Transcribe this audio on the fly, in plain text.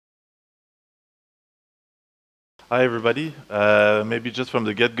Hi, everybody. Maybe just from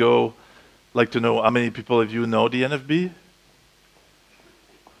the get-go, like to know how many people of you know the NFB?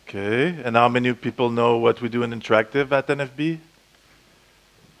 Okay, and how many people know what we do in Interactive at NFB?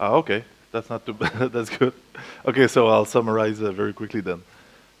 Ah, okay, that's not too bad. That's good. Okay, so I'll summarize very quickly then.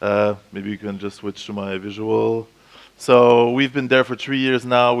 Maybe you can just switch to my visual. So we've been there for 3 years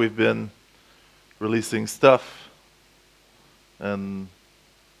now. We've been releasing stuff, and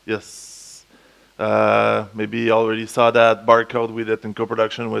yes, maybe you already saw that barcode we did in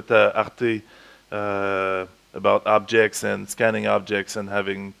co-production with Arte about objects and scanning objects and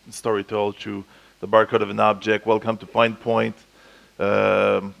having story told through the barcode of an object. Welcome to Point Point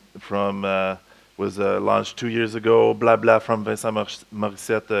was launched 2 years ago. Blah Blah from Vincent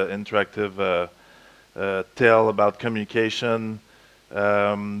Morissette, interactive tale about communication.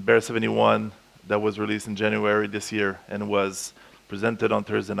 Bear 71 that was released in January this year and was presented on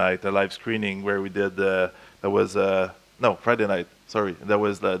Thursday night, a live screening where we did, no, Friday night, sorry. That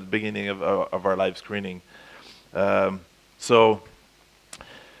was the beginning of our live screening. So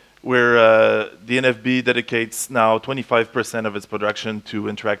the NFB dedicates now 25% of its production to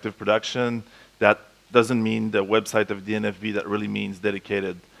interactive production. That doesn't mean the website of the NFB, that really means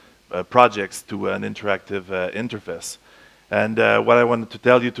dedicated projects to an interactive interface. And what I wanted to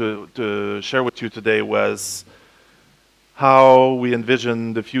tell you, to share with you today was how we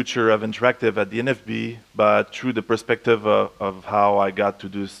envision the future of interactive at the NFB, but through the perspective of how I got to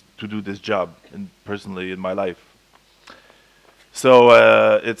do this job personally in my life. So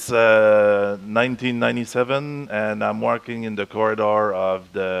it's 1997, and I'm working in the corridor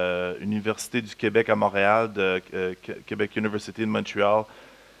of the Université du Québec à Montréal, the Québec University in Montreal.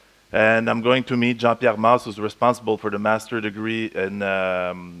 And I'm going to meet Jean-Pierre Mas, who's responsible for the master degree in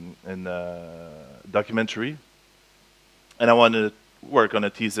documentary. And I want to work on a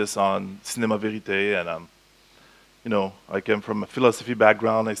thesis on cinéma vérité. And you know, I came from a philosophy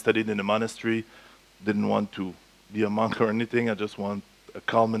background. I studied in a monastery. Didn't want to be a monk or anything. I just want a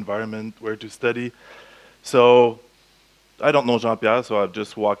calm environment where to study. So I don't know Jean-Pierre, so I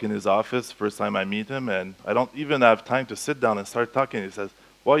just walk in his office first time I meet him, and I don't even have time to sit down and start talking. He says,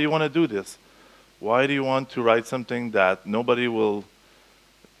 "Why do you want to do this? Why do you want to write something that nobody will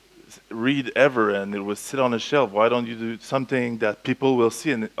read ever and it will sit on a shelf? Why don't you do something that people will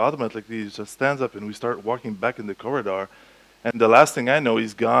see?" And automatically he just stands up and we start walking back in the corridor. And the last thing I know,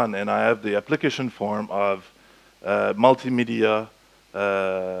 he's gone, and I have the application form of multimedia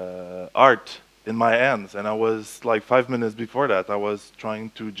art in my hands. And I was like 5 minutes before that, I was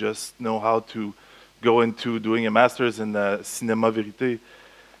trying to just know how to go into doing a master's in cinéma vérité.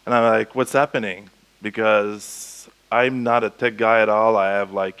 And I'm like, what's happening? Because I'm not a tech guy at all. I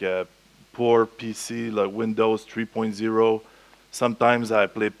have like a poor PC, like Windows 3.0. Sometimes I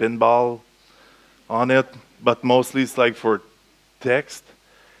play pinball on it, but mostly it's like for text.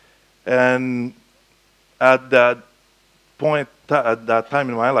 And at that point, at that time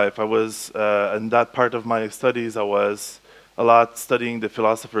in my life, I was, in that part of my studies, I was a lot studying the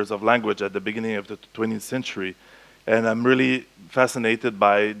philosophers of language at the beginning of the 20th century. And I'm really fascinated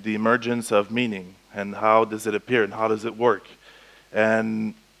by the emergence of meaning and how does it appear and how does it work.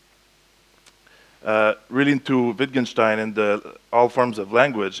 And really into Wittgenstein and all forms of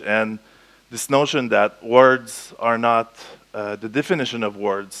language, and this notion that words are not, the definition of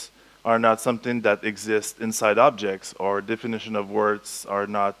words are not something that exists inside objects, or definition of words are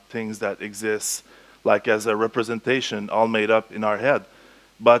not things that exist like as a representation all made up in our head,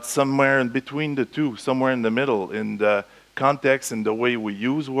 but somewhere in between the two, somewhere in the middle, in the context, in the way we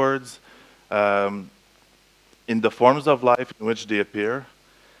use words, in the forms of life in which they appear.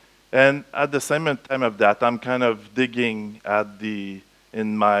 And at the same time of that, I'm kind of digging at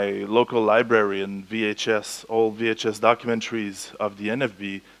in my local library in VHS, old VHS documentaries of the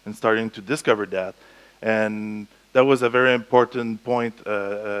NFB, and starting to discover that. And that was a very important point,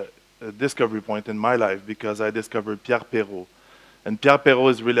 a discovery point in my life, because I discovered Pierre Perrault. And Pierre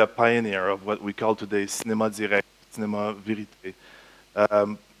Perrault is really a pioneer of what we call today cinéma direct, cinéma vérité.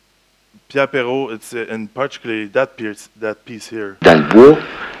 Pierre Perrault, it's in particularly that piece here. Dans le bois,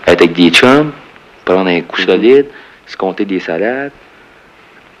 être avec des chums, prendre un coup solide, se compter des salades.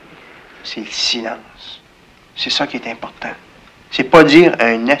 C'est le silence. C'est ça qui est important. C'est pas dire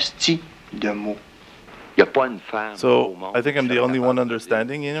un asti de mots. Il n'y a pas une femme. So I think I'm the only one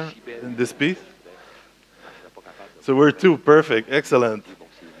understanding here in this piece. So we're two, perfect, excellent.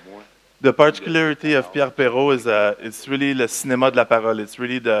 The particularity of Pierre Perrault is it's really le cinéma de la parole. It's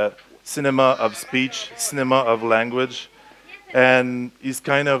really the cinema of speech, cinema of language. And he's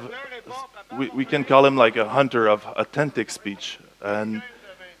kind of, we can call him like a hunter of authentic speech.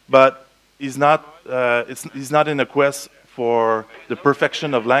 But he's not, he's not in a quest for the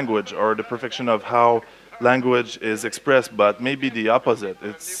perfection of language or the perfection of how language is expressed, but maybe the opposite.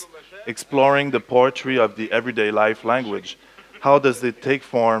 It's exploring the poetry of the everyday life language. How does it take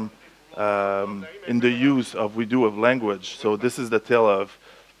form in the use of we do of language? So this is the tale of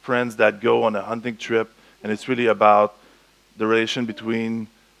friends that go on a hunting trip, and it's really about the relation between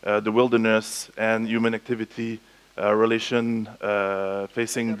the wilderness and human activity, relation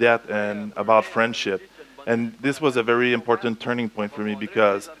facing death, and about friendship. And this was a very important turning point for me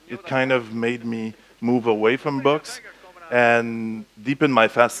because it kind of made me move away from books and deepen my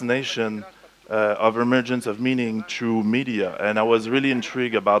fascination of emergence of meaning through media. And I was really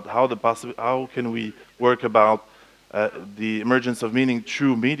intrigued about how can we work about the emergence of meaning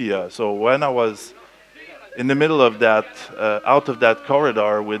through media. So when I was in the middle of that, out of that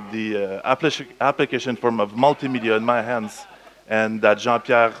corridor with the application form of multimedia in my hands, and that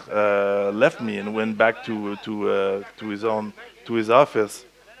Jean-Pierre left me and went back to his office.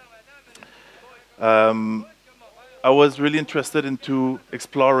 I was really interested into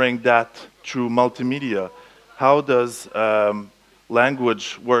exploring that through multimedia. How does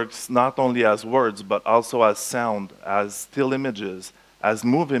language works not only as words but also as sound, as still images, as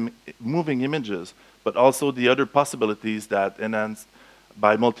moving images, but also the other possibilities that enhanced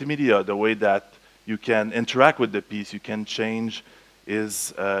by multimedia, the way that you can interact with the piece, you can change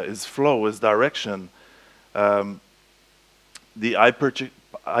his flow, his direction. The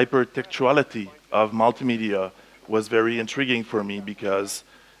hypertextuality of multimedia was very intriguing for me because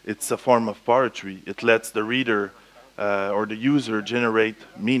it's a form of poetry. It lets the reader or the user generate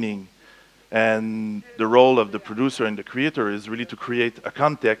meaning. And the role of the producer and the creator is really to create a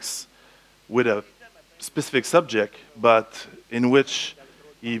context with a specific subject, but in which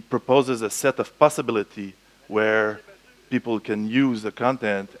he proposes a set of possibility where people can use the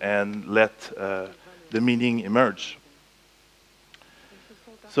content and let the meaning emerge.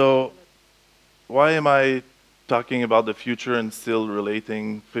 So why am I talking about the future and still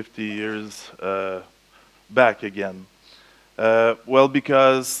relating 50 years back again? Well,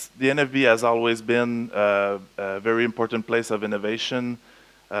 because the NFB has always been a very important place of innovation.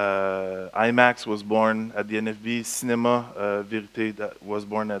 IMAX was born at the NFB, Cinema Vérité that was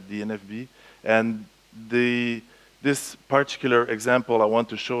born at the NFB. And this particular example I want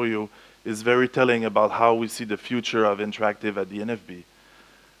to show you is very telling about how we see the future of interactive at the NFB.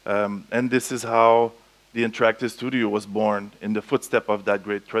 And this is how the interactive studio was born in the footstep of that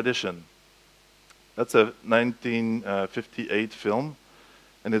great tradition. That's a 1958 film,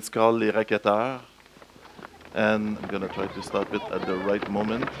 and it's called Les Raquetteurs. And I'm going to try to stop it at the right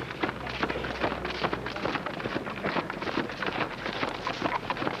moment.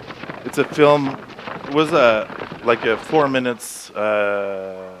 It's a film, it was like a 4 minutes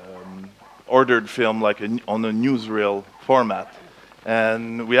ordered film, like on a newsreel format.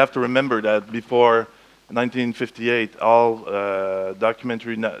 And we have to remember that before 1958, all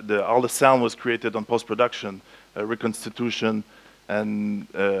documentary, all the sound was created on post-production, reconstitution, and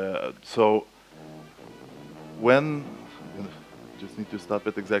so when, just need to stop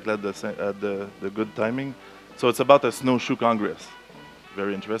it exactly at the good timing. So it's about a snowshoe congress,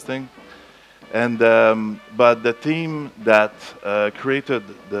 very interesting. And but the team that created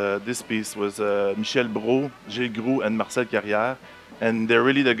this piece was Michel Brault, Gilles Groux, and Marcel Carrière. And they're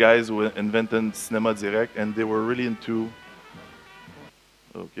really the guys who invented Cinema Direct, and they were really into,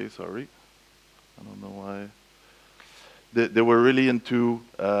 okay, sorry, I don't know why. They were really into,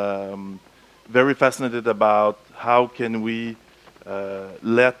 very fascinated about how can we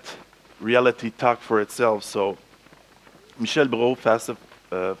let reality talk for itself. So Michel Brault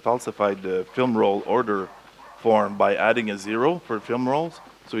falsified the film roll order form by adding a 0 for film rolls.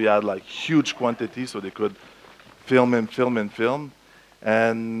 So he had like huge quantity so they could film and film and film.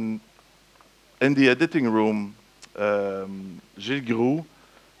 And in the editing room, Gilles Groux,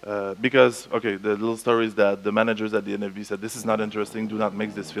 because, okay, the little story is that the managers at the NFB said, this is not interesting, do not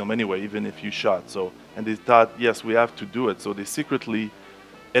make this film anyway, even if you shot. So, and they thought, yes, we have to do it. So they secretly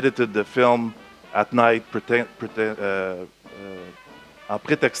edited the film at night, pretexting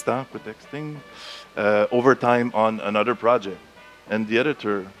overtime on another project. And the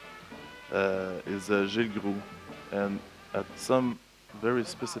editor is Gilles Groux. And at some very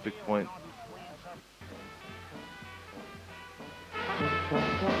specific point,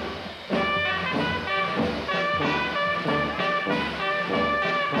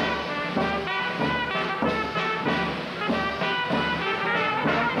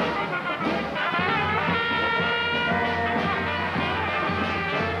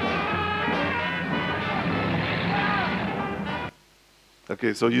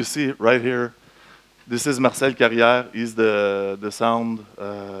 Okay, so you see right here, this is Marcel Carrière. He's the sound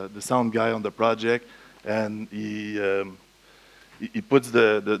guy on the project, and he puts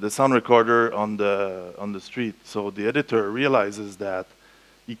the sound recorder on the street. So the editor realizes that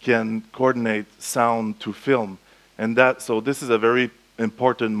he can coordinate sound to film, and so this is a very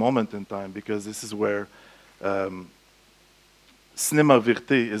important moment in time, because this is where cinéma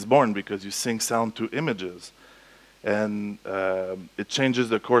vérité is born, because you sync sound to images, and it changes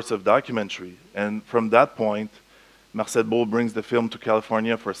the course of documentary. And from that point, Marcel Beau brings the film to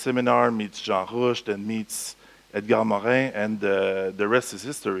California for a seminar, meets Jean Roucht, and meets Edgar Morin, and the rest is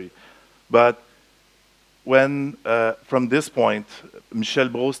history. But when, from this point, Michel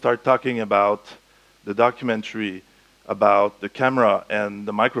Brault started talking about the documentary, about the camera and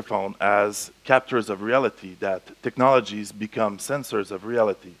the microphone as captors of reality, that technologies become sensors of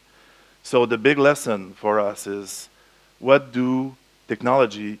reality. So the big lesson for us is, what do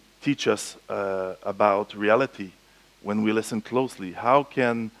technology teach us about reality when we listen closely? How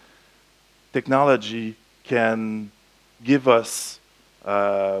can technology can give us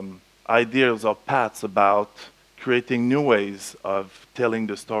ideas or paths about creating new ways of telling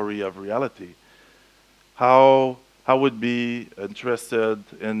the story of reality? How would be interested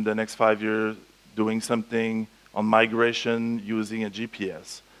in the next 5 years doing something on migration using a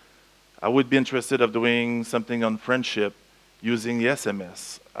GPS? I would be interested of doing something on friendship using the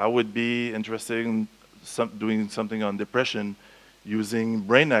SMS. I would be interested in doing something on depression using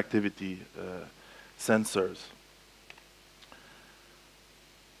brain activity sensors.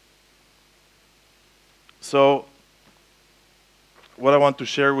 So what I want to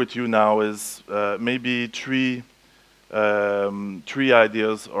share with you now is maybe three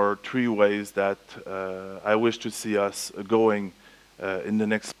ideas or 3 ways that I wish to see us going in the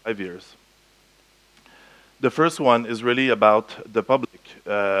next 5 years. The first one is really about the public.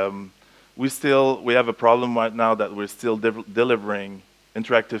 We have a problem right now that we're still delivering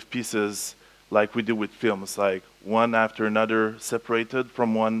interactive pieces like we do with films, like one after another, separated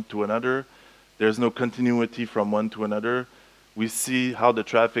from one to another. There's no continuity from one to another. We see how the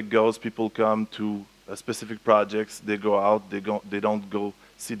traffic goes. People come to specific projects, they go out, they don't go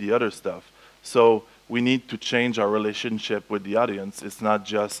see the other stuff. So we need to change our relationship with the audience. It's not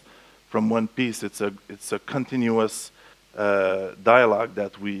just from one piece. It's a continuous dialogue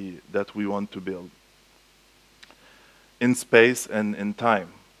that we want to build in space and in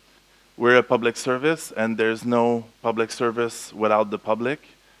time. We're a public service, and there's no public service without the public.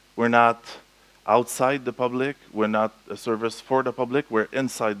 We're not outside the public. We're not a service for the public. We're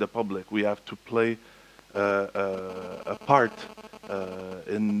inside the public. We have to play a part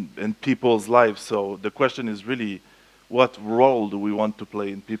in people's lives. So the question is really, what role do we want to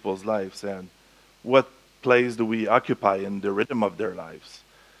play in people's lives, and what place do we occupy in the rhythm of their lives?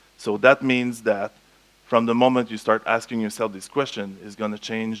 So that means that from the moment you start asking yourself this question, it's going to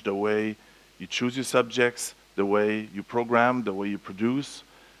change the way you choose your subjects, the way you program, the way you produce,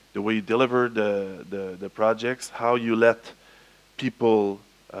 the way you deliver the projects, how you let people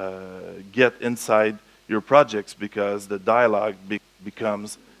get inside your projects, because the dialogue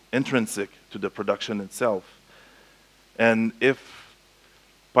becomes intrinsic to the production itself. And if,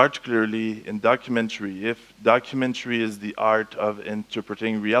 particularly in documentary, if documentary is the art of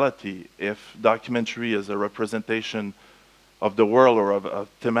interpreting reality, if documentary is a representation of the world or of a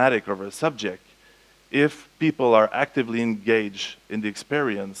thematic or a subject, if people are actively engaged in the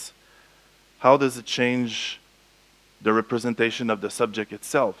experience, how does it change the representation of the subject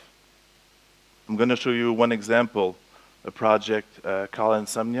itself? I'm going to show you one example, a project called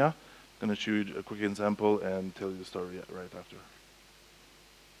Insomnia. I'm going to show you a quick example and tell you the story right after.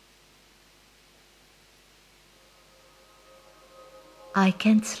 I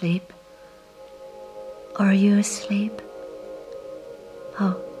can't sleep. Are you asleep?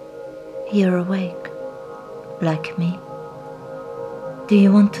 Oh, you're awake, like me. Do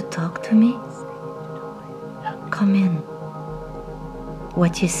you want to talk to me? Come in.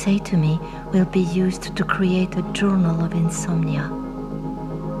 What you say to me will be used to create a journal of insomnia.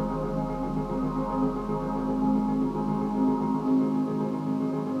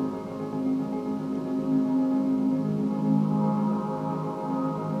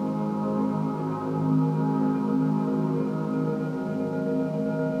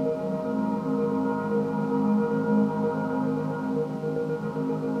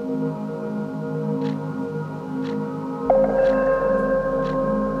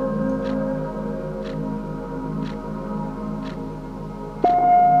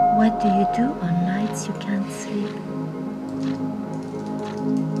 What do you do on nights you can't sleep?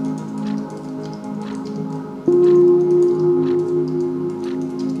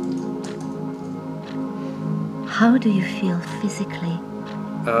 How do you feel physically?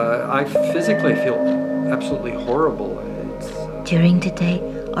 I physically feel absolutely horrible. During the day,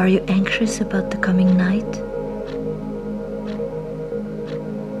 are you anxious about the coming night?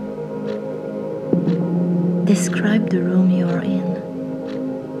 Describe the room you are in.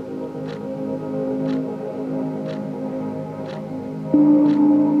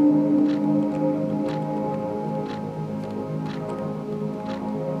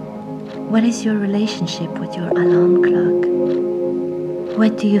 What is your relationship with your alarm clock?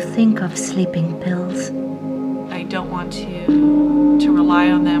 What do you think of sleeping pills? I don't want to rely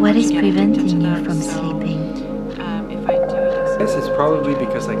on them. What or to is get addicted to preventing you them, from so, sleeping? If I do use I guess it's probably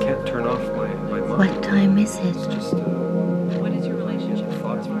because I can't turn off my mind. What time is it? It's just, what is your relationship with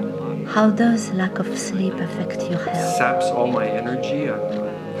thoughts your How does lack of sleep affect your health? saps all my energy. I'm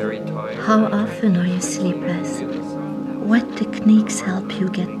very tired. How often are you sleepless? What techniques help you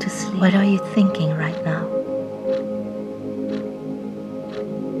get to sleep? What are you thinking right now?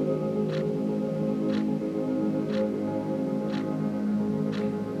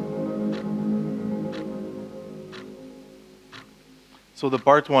 So the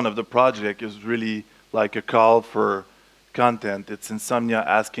part one of the project is really like a call for content. It's insomnia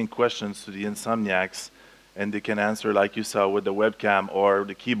asking questions to the insomniacs, and they can answer like you saw with the webcam or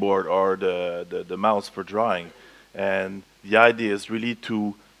the keyboard or the mouse for drawing. And the idea is really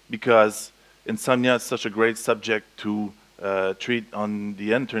to, because insomnia is such a great subject to treat on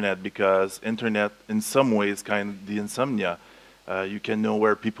the internet, because internet in some ways kind of the insomnia. You can know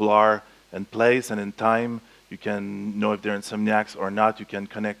where people are in place and in time. You can know if they're insomniacs or not. You can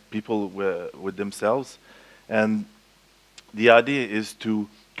connect people with themselves. And the idea is to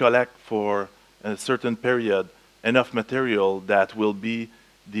collect for a certain period enough material that will be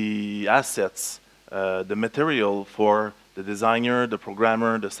the assets, the material for the designer, the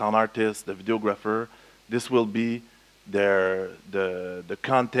programmer, the sound artist, the videographer. This will be the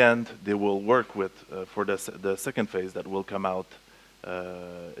content they will work with for the second phase that will come out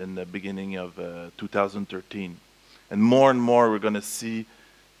in the beginning of 2013. And more we're going to see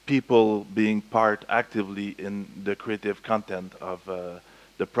people being part actively in the creative content of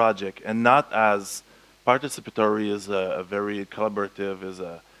the project, and not as participatory is a very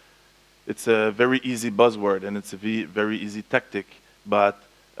collaborative, it's a very easy buzzword, and it's a very easy tactic, but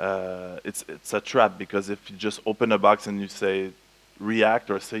it's a trap, because if you just open a box and you say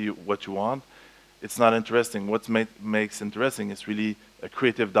react or say what you want, it's not interesting. What makes interesting is really a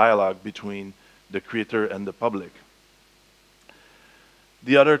creative dialogue between the creator and the public.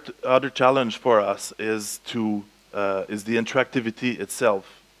 The other challenge for us is the interactivity itself.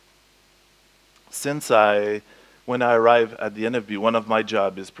 When I arrive at the NFB, one of my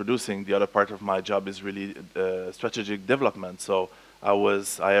job is producing. The other part of my job is really strategic development. So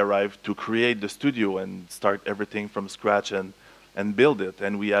I arrived to create the studio and start everything from scratch and build it.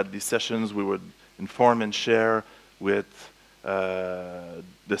 And we had these sessions. We would inform and share with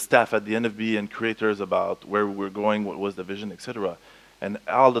the staff at the NFB and creators about where we were going, what was the vision, etc. And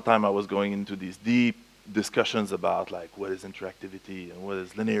all the time I was going into these deep discussions about like what is interactivity and what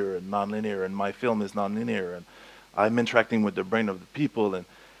is linear and non-linear, and my film is non-linear, and I'm interacting with the brain of the people,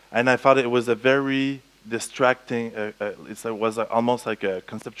 and I thought it was a very distracting. It was almost like a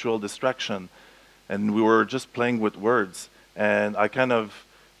conceptual distraction, and we were just playing with words. And I kind of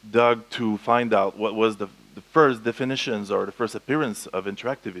dug to find out what was the first definitions or the first appearance of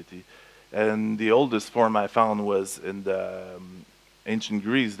interactivity. And the oldest form I found was in the ancient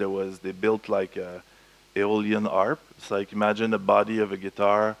Greece. They built like a Aeolian harp. It's like, imagine the body of a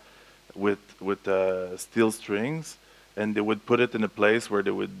guitar with steel strings, and they would put it in a place where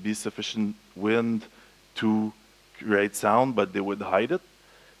there would be sufficient wind to create sound, but they would hide it.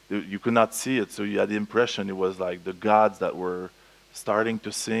 You could not see it, so you had the impression it was like the gods that were starting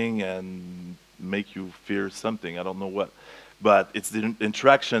to sing and make you fear something. I don't know what, but it's the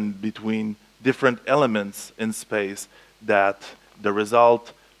interaction between different elements in space that the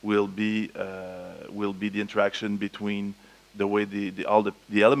result will be the interaction between the way all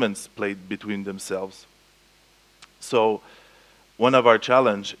the elements played between themselves. So one of our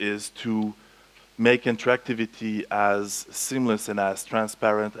challenge is to make interactivity as seamless and as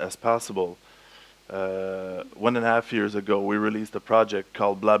transparent as possible. 1.5 years ago, we released a project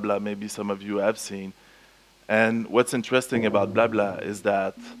called Blah Blah, maybe some of you have seen. And what's interesting about Blah Blah is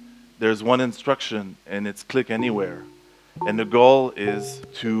that there's one instruction, and it's click anywhere. And the goal is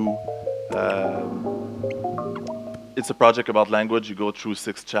to, it's a project about language. You go through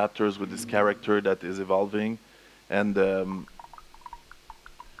 6 chapters with this character that is evolving. And the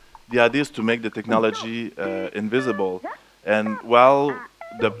idea is to make the technology invisible. And while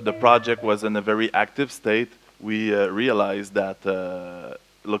the project was in a very active state, we realized that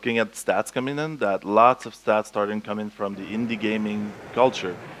looking at stats coming in, that lots of stats started coming from the indie gaming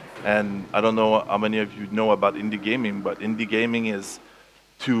culture. And I don't know how many of you know about indie gaming, but indie gaming is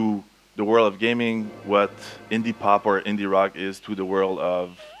to the world of gaming what indie pop or indie rock is to the world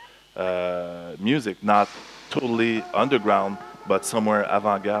of music, not totally underground, but somewhere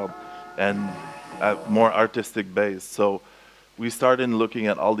avant-garde and more artistic based. So we started looking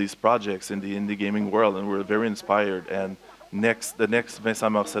at all these projects in the indie gaming world, and we're very inspired. And the next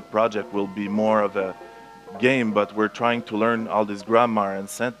Vincent Morissette project will be more of a game, but we're trying to learn all this grammar and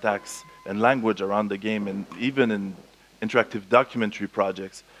syntax and language around the game. And even in interactive documentary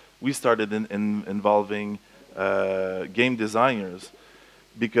projects, we started involving game designers,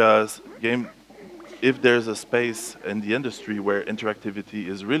 because if there's a space in the industry where interactivity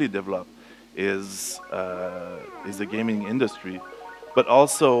is really developed, is the gaming industry, but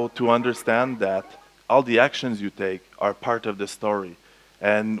also to understand that all the actions you take are part of the story,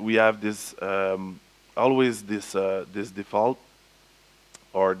 and we have this always this default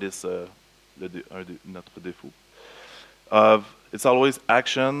or this notre défaut of it's always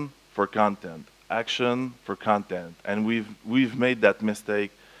action for content, and we've made that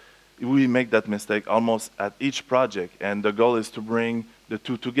mistake. We make that mistake almost at each project, and the goal is to bring the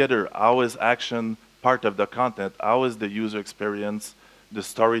two together. How is action part of the content? How is the user experience, the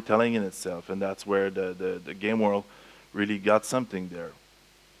storytelling in itself? And that's where the game world really got something there.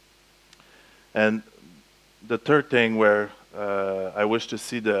 And the third thing where I wish to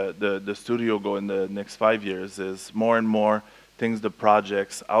see the studio go in the next 5 years is more and more things, the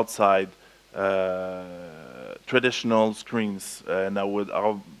projects outside traditional screens, and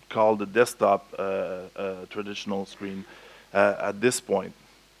I'll call the desktop traditional screen at this point.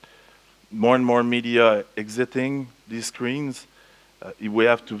 More and more media exiting these screens. We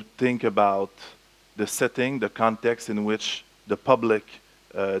have to think about the setting, the context in which the public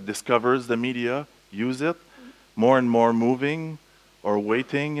discovers the media, use it. More and more moving or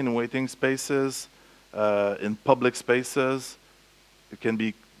waiting in waiting spaces, in public spaces. It can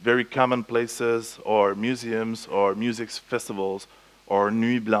be very common places, or museums, or music festivals, or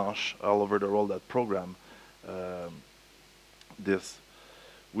Nuit Blanche all over the world that program this.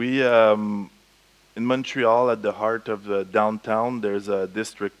 We, in Montreal, at the heart of downtown, there's a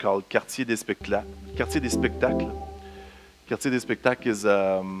district called Quartier des Spectacles. Quartier des Spectacles. Quartier des Spectacles is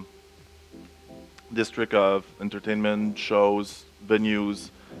district of entertainment, shows,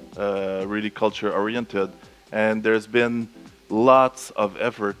 venues, really culture-oriented. And there's been lots of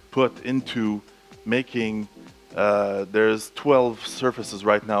effort put into making, there's 12 surfaces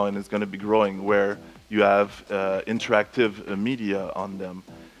right now, and it's going to be growing, where you have interactive media on them.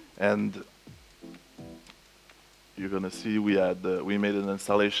 And you're going to see we made an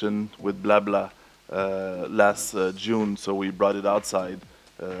installation with Blabla last June, so we brought it outside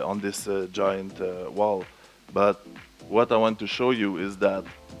on this giant wall. But what I want to show you is that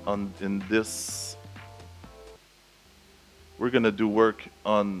in this, we're going to do work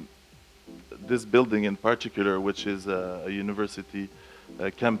on this building in particular, which is a university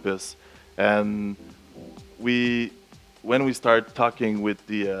campus. And when we start talking with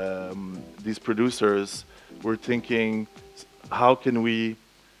these producers, we're thinking, how can we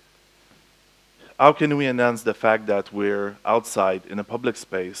enhance the fact that we're outside in a public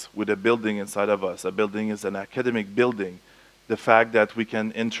space with a building inside of us? A building is an academic building. The fact that we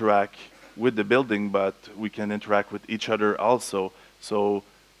can interact with the building, but we can interact with each other also. So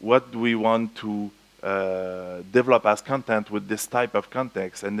what do we want to develop as content with this type of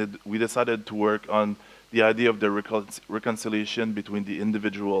context? And we decided to work on the idea of the reconciliation between the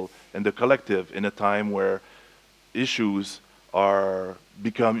individual and the collective in a time where issues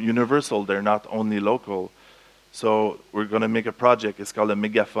become universal. They're not only local. So we're going to make a project. It's called a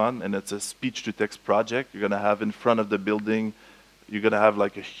Megaphone, and it's a speech-to-text project. You're going to have in front of the building, you're going to have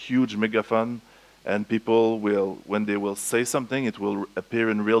like a huge megaphone, and people will, when they will say something, it will appear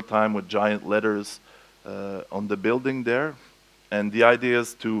in real time with giant letters on the building there. And the idea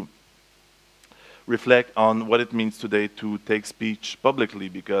is to reflect on what it means today to take speech publicly,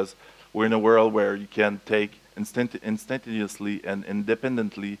 because we're in a world where you can take instantaneously and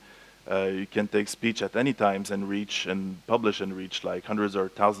independently, you can take speech at any times and reach and publish and reach like hundreds or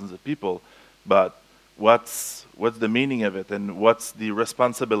thousands of people. But what's the meaning of it, and what's the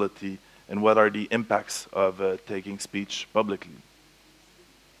responsibility, and what are the impacts of taking speech publicly?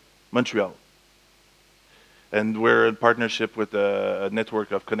 Montreal. And we're in partnership with a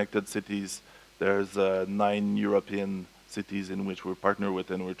network of connected cities. There's 9 European cities in which we're partnered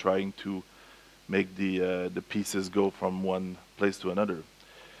with, and we're trying to make the pieces go from one place to another.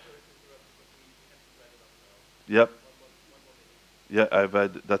 Yep. Yeah, I've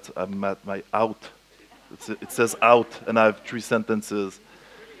had, I'm at my out. It says out, and I have 3 sentences.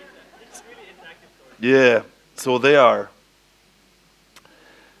 Yeah, so they are.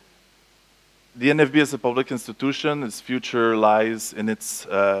 The NFB is a public institution. Its future lies in its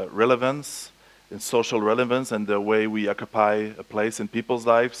relevance, in social relevance, and the way we occupy a place in people's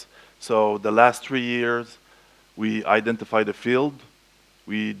lives. So the last 3 years, we identified a field,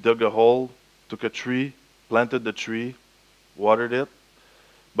 we dug a hole, took a tree, planted the tree, watered it.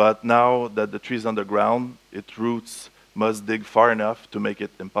 But now that the tree is underground, its roots must dig far enough to make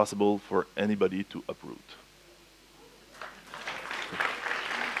it impossible for anybody to uproot.